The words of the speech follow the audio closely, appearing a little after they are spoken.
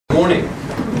Morning.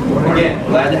 Again,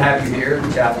 glad to have you here at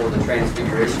the Chapel of the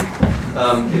Transfiguration.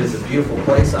 It is a beautiful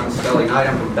place. I'm Skully Knight.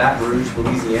 I'm from Baton Rouge,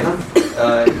 Louisiana.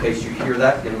 In case you hear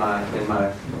that in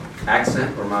my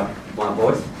accent or my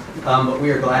voice, but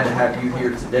we are glad to have you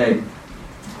here today.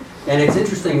 And it's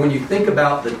interesting when you think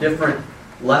about the different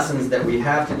lessons that we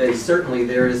have today. Certainly,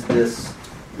 there is this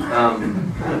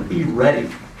kind of be ready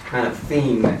kind of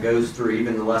theme that goes through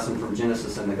even the lesson from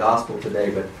Genesis and the Gospel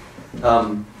today. But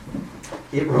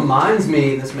it reminds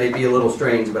me, this may be a little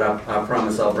strange, but I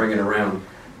promise I'll bring it around.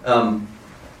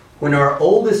 When our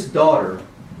oldest daughter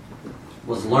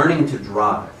was learning to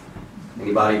drive,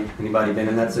 anybody been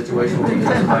in that situation? Teaching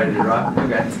somebody to drive?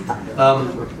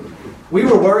 Okay. We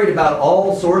were worried about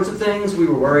all sorts of things. We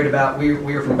were worried about, we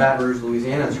were from Baton Rouge,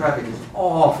 Louisiana, and traffic is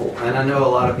awful. And I know a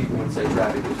lot of people would say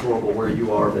traffic is horrible where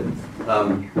you are, but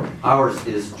ours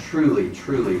is truly,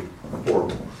 truly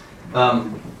horrible.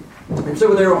 And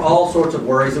so there were all sorts of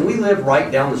worries, and we live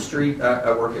right down the street.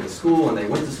 I work at a school, and they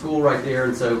went to school right there,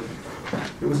 and so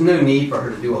there was no need for her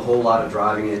to do a whole lot of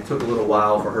driving. It took a little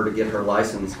while for her to get her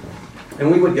license, and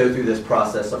we would go through this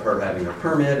process of her having a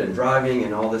permit and driving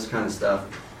and all this kind of stuff.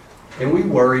 And we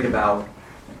worried about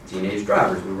teenage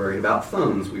drivers. We worried about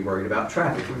phones. We worried about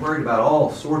traffic. We worried about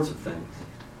all sorts of things.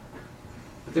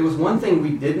 But there was one thing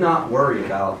we did not worry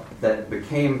about that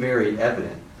became very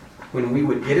evident. When we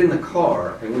would get in the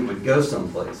car and we would go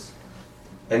someplace,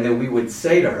 and then we would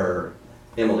say to her,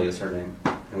 Emily is her name,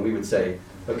 and we would say,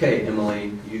 okay,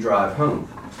 Emily, you drive home.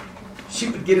 She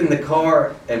would get in the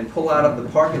car and pull out of the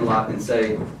parking lot and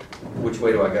say, which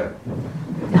way do I go?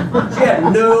 She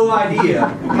had no idea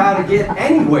how to get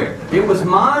anywhere. It was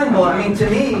mind-blowing. I mean, to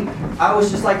me, I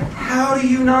was just like, how do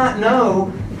you not know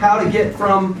how to get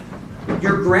from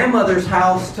your grandmother's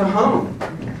house to home?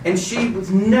 And she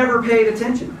was never paid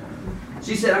attention.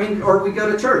 She said, or we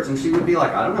go to church, and she would be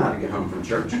like, I don't know how to get home from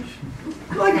church.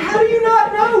 Like, how do you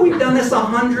not know? We've done this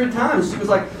 100 times. She was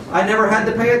like, I never had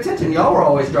to pay attention. Y'all were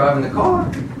always driving the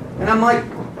car. And I'm like,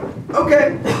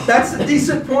 okay, that's a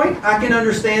decent point. I can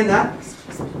understand that.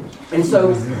 And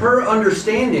so her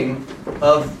understanding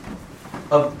of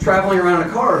traveling around a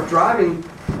car, of driving,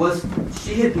 was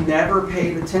she had never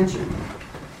paid attention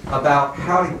about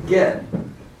how to get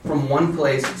from one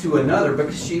place to another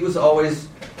because she was always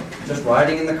just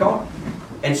riding in the car.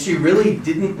 And she really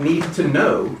didn't need to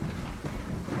know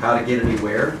how to get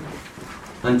anywhere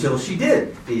until she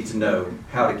did need to know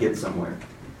how to get somewhere.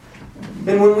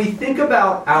 And when we think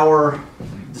about our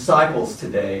disciples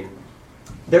today,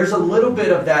 there's a little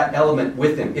bit of that element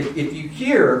with them. If you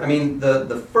hear,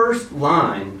 the first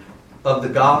line of the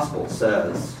gospel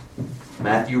says,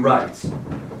 Matthew writes,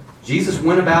 Jesus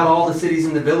went about all the cities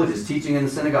and the villages, teaching in the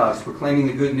synagogues, proclaiming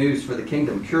the good news for the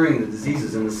kingdom, curing the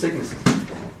diseases and the sicknesses.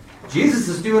 Jesus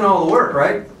is doing all the work,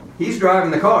 right? He's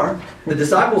driving the car. The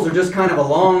disciples are just kind of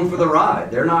along for the ride.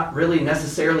 They're not really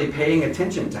necessarily paying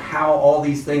attention to how all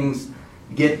these things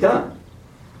get done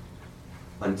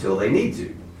until they need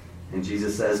to. And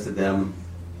Jesus says to them,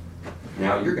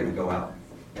 now you're going to go out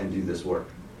and do this work.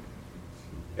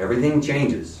 Everything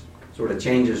changes. Sort of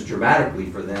changes dramatically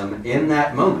for them in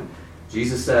that moment.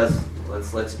 Jesus says,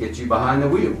 let's get you behind the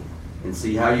wheel and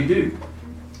see how you do.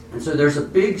 And so there's a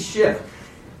big shift.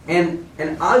 And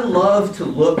I love to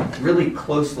look really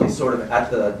closely sort of at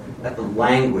the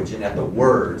language and at the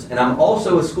words. And I'm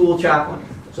also a school chaplain.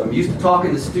 So I'm used to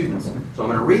talking to students. So I'm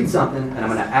going to read something and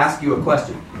I'm going to ask you a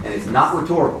question. And it's not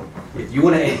rhetorical. If you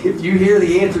hear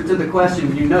the answer to the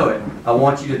question, you know it. I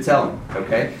want you to tell me,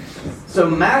 okay? So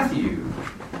Matthew,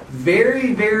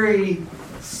 very, very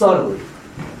subtly,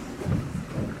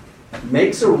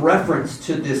 makes a reference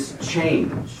to this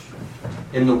change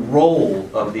in the role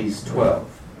of these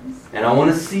 12. And I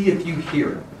want to see if you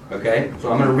hear it, okay? So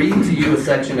I'm going to read to you a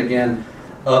section again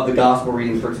of the gospel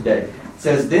reading for today. It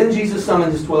says, Then Jesus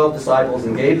summoned his 12 disciples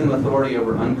and gave them authority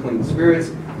over unclean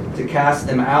spirits to cast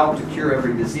them out, to cure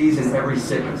every disease and every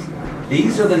sickness.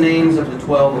 These are the names of the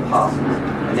 12 apostles.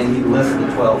 And then he lists the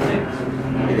 12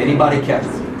 names. Did anybody catch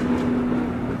it?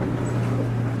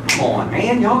 Come on,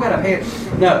 man, y'all got to pay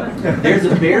it. No, there's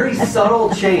a very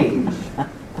subtle change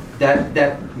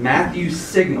that Matthew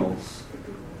signals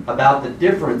about the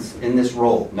difference in this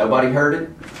role. Nobody heard it?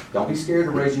 Don't be scared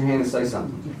to raise your hand and say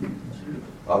something.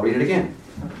 I'll read it again.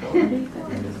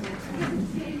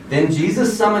 Then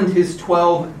Jesus summoned his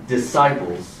 12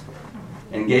 disciples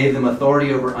and gave them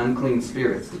authority over unclean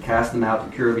spirits to cast them out,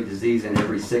 to cure every disease and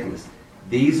every sickness.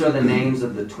 These are the names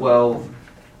of the 12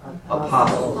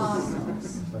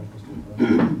 apostles.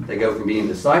 They go from being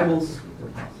disciples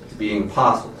to being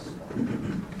apostles.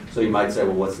 So you might say,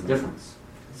 well, what's the difference?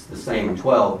 It's the same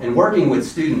 12. And working with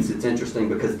students, it's interesting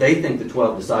because they think the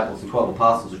 12 disciples and 12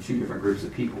 apostles are two different groups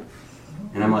of people.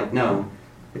 And I'm like, no,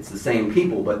 it's the same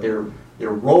people, but their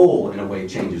role in a way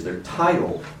changes. Their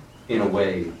title in a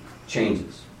way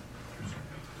changes.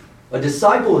 A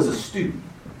disciple is a student.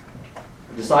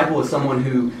 A disciple is someone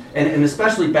who, and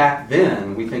especially back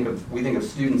then, we think of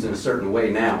students in a certain way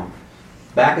now.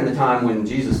 Back in the time when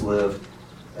Jesus lived,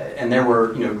 and there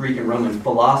were Greek and Roman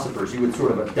philosophers, you would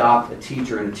sort of adopt a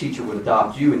teacher, and a teacher would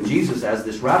adopt you. And Jesus, as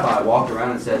this rabbi, walked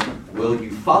around and said, "Will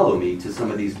you follow me?" to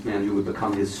some of these men who would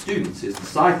become his students, his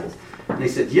disciples. And they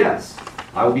said, "Yes,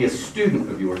 I will be a student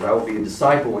of yours. I will be a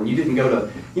disciple." And you didn't go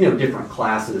to different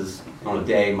classes on a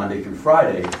day, Monday through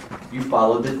Friday. You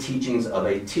followed the teachings of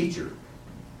a teacher.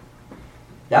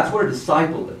 That's what a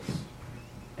disciple is.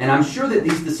 And I'm sure that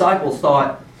these disciples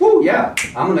thought, "Whoo, yeah,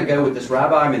 I'm going to go with this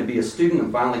rabbi. I'm going to be a student.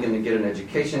 I'm finally going to get an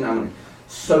education. I'm going to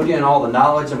soak in all the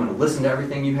knowledge. I'm going to listen to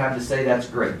everything you have to say. That's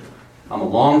great. I'm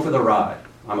along for the ride.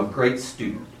 I'm a great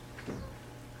student."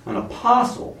 An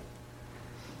apostle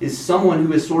is someone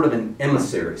who is sort of an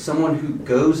emissary, someone who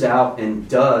goes out and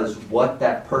does what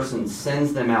that person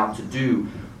sends them out to do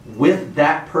with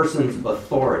that person's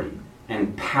authority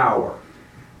and power.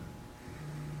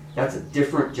 That's a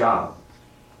different job.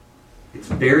 It's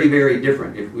very, very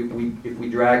different. If we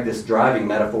drag this driving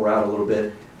metaphor out a little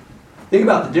bit, think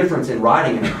about the difference in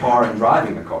riding in a car and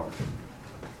driving a car.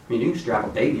 I mean, you can strap a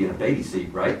baby in a baby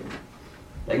seat, right?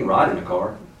 They can ride in a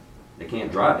car. They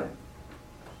can't drive it.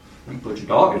 You can put your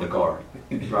dog in the car,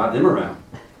 drive them around.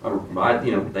 Or ride,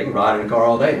 they can ride in a car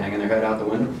all day, hanging their head out the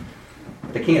window.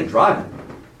 They can't drive it.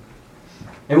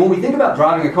 And when we think about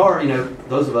driving a car,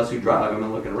 those of us who drive,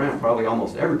 I'm looking around, probably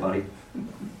almost everybody,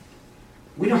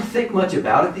 we don't think much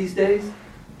about it these days.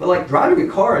 But driving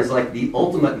a car is the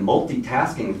ultimate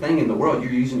multitasking thing in the world.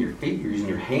 You're using your feet, you're using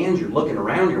your hands, you're looking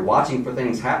around, you're watching for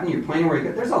things happen, you're playing where you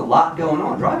go. There's a lot going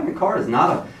on. Driving a car is not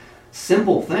a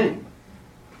simple thing.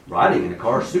 Riding in a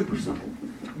car is super simple.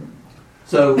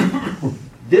 So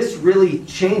this really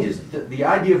changes. The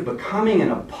idea of becoming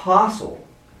an apostle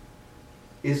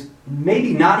is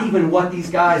maybe not even what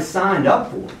these guys signed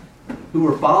up for who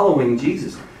were following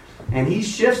Jesus. And he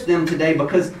shifts them today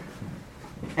because,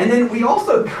 and then we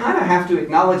also kind of have to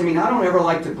acknowledge, I don't ever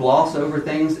like to gloss over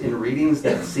things in readings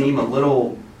that seem a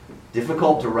little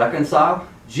difficult to reconcile.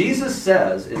 Jesus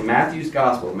says in Matthew's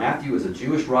gospel, Matthew is a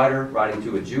Jewish writer writing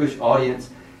to a Jewish audience,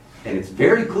 and it's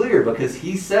very clear because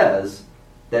he says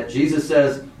that Jesus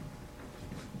says,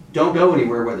 don't go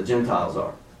anywhere where the Gentiles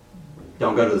are.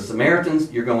 Don't go to the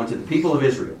Samaritans, you're going to the people of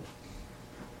Israel.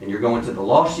 And you're going to the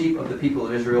lost sheep of the people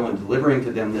of Israel and delivering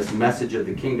to them this message of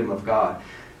the kingdom of God.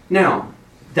 Now,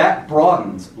 that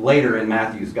broadens later in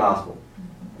Matthew's gospel.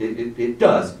 It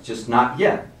does, just not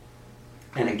yet.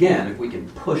 And again, if we can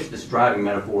push this driving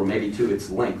metaphor maybe to its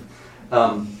length,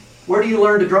 where do you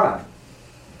learn to drive?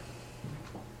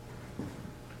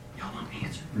 Y'all don't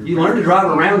answer. You learn to drive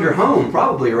around your home,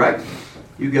 probably, right?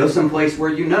 You go someplace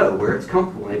where where it's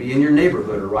comfortable, maybe in your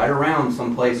neighborhood or right around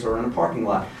someplace or in a parking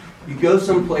lot. You go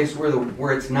someplace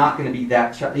where it's not going to be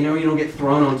that... you don't get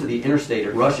thrown onto the interstate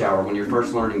at rush hour when you're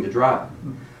first learning to drive.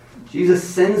 Jesus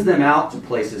sends them out to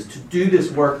places to do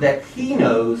this work that he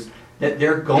knows that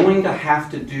they're going to have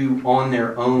to do on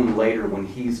their own later when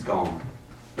he's gone.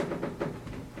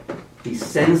 He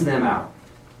sends them out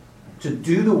to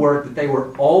do the work that they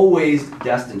were always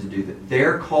destined to do, that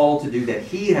they're called to do, that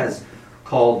he has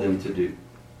called them to do.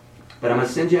 But I'm going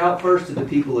to send you out first to the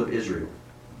people of Israel,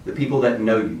 the people that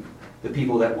know you, the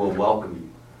people that will welcome you,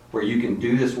 where you can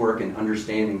do this work and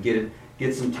understand and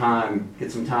get some time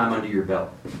under your belt.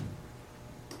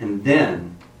 And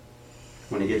then,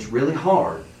 when it gets really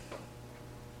hard,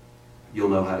 you'll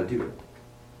know how to do it.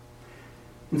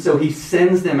 And so he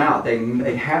sends them out.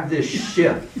 They have this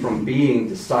shift from being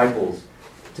disciples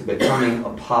to becoming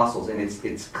apostles. And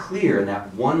it's clear in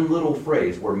that one little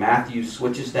phrase where Matthew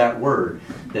switches that word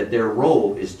that their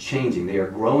role is changing. They are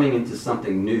growing into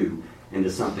something new, into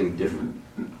something different.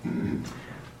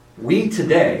 We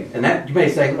today, and that you may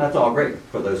say, that's all great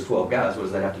for those 12 guys. What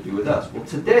does that have to do with us? Well,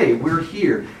 today we're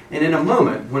here, and in a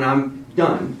moment, when I'm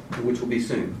done, which will be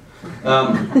soon,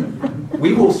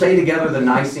 we will say together the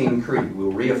Nicene Creed.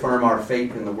 We'll reaffirm our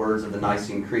faith in the words of the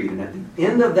Nicene Creed. And at the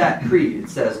end of that creed, it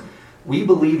says, we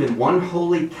believe in one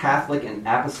holy Catholic and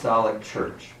apostolic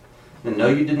church. And no,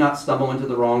 you did not stumble into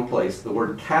the wrong place. The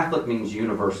word Catholic means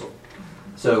universal.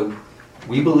 So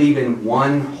we believe in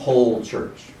one whole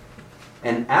church.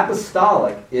 And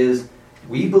apostolic is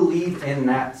we believe in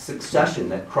that succession,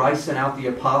 that Christ sent out the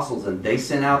apostles and they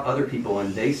sent out other people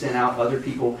and they sent out other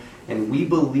people. And we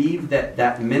believe that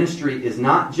that ministry is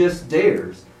not just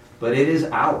theirs, but it is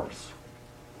ours.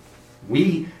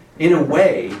 We, in a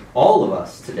way, all of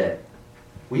us today,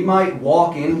 we might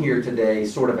walk in here today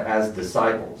sort of as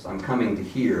disciples. I'm coming to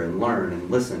hear and learn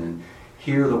and listen and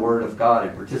hear the Word of God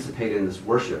and participate in this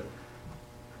worship.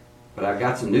 But I've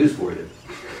got some news for you.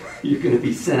 You're going to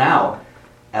be sent out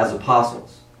as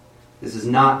apostles. This is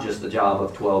not just the job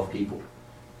of 12 people.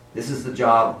 This is the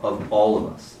job of all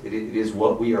of us. It is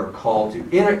what we are called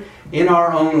to. In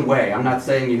our own way. I'm not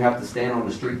saying you have to stand on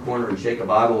the street corner and shake a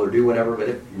Bible or do whatever, but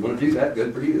if you want to do that,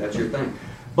 good for you. That's your thing.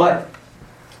 But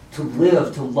to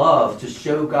live, to love, to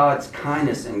show God's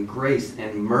kindness and grace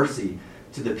and mercy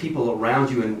to the people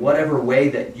around you in whatever way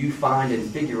that you find and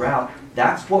figure out,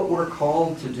 that's what we're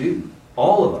called to do.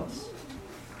 All of us.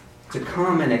 To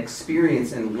come and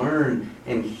experience and learn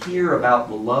and hear about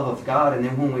the love of God, and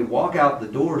then when we walk out the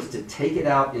doors, to take it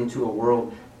out into a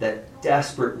world that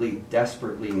desperately,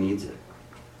 desperately needs it.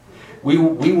 We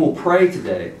will pray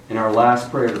today in our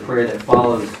last prayer, the prayer that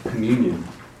follows communion.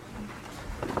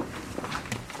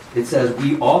 It says,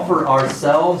 "We offer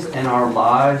ourselves and our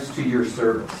lives to your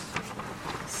service.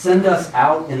 Send us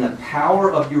out in the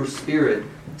power of your Spirit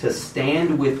to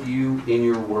stand with you in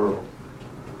your world."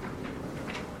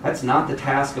 That's not the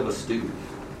task of a student.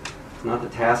 It's not the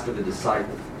task of a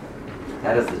disciple.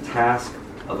 That is the task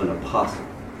of an apostle.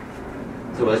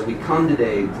 So as we come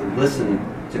today to listen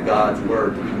to God's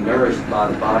Word, to be nourished by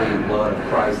the body and blood of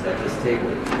Christ at this table,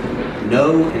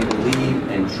 know and believe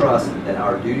and trust that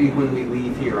our duty when we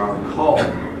leave here, our call,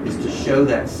 is to show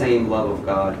that same love of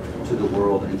God to the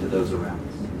world and to those around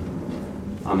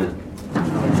us.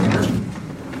 Amen.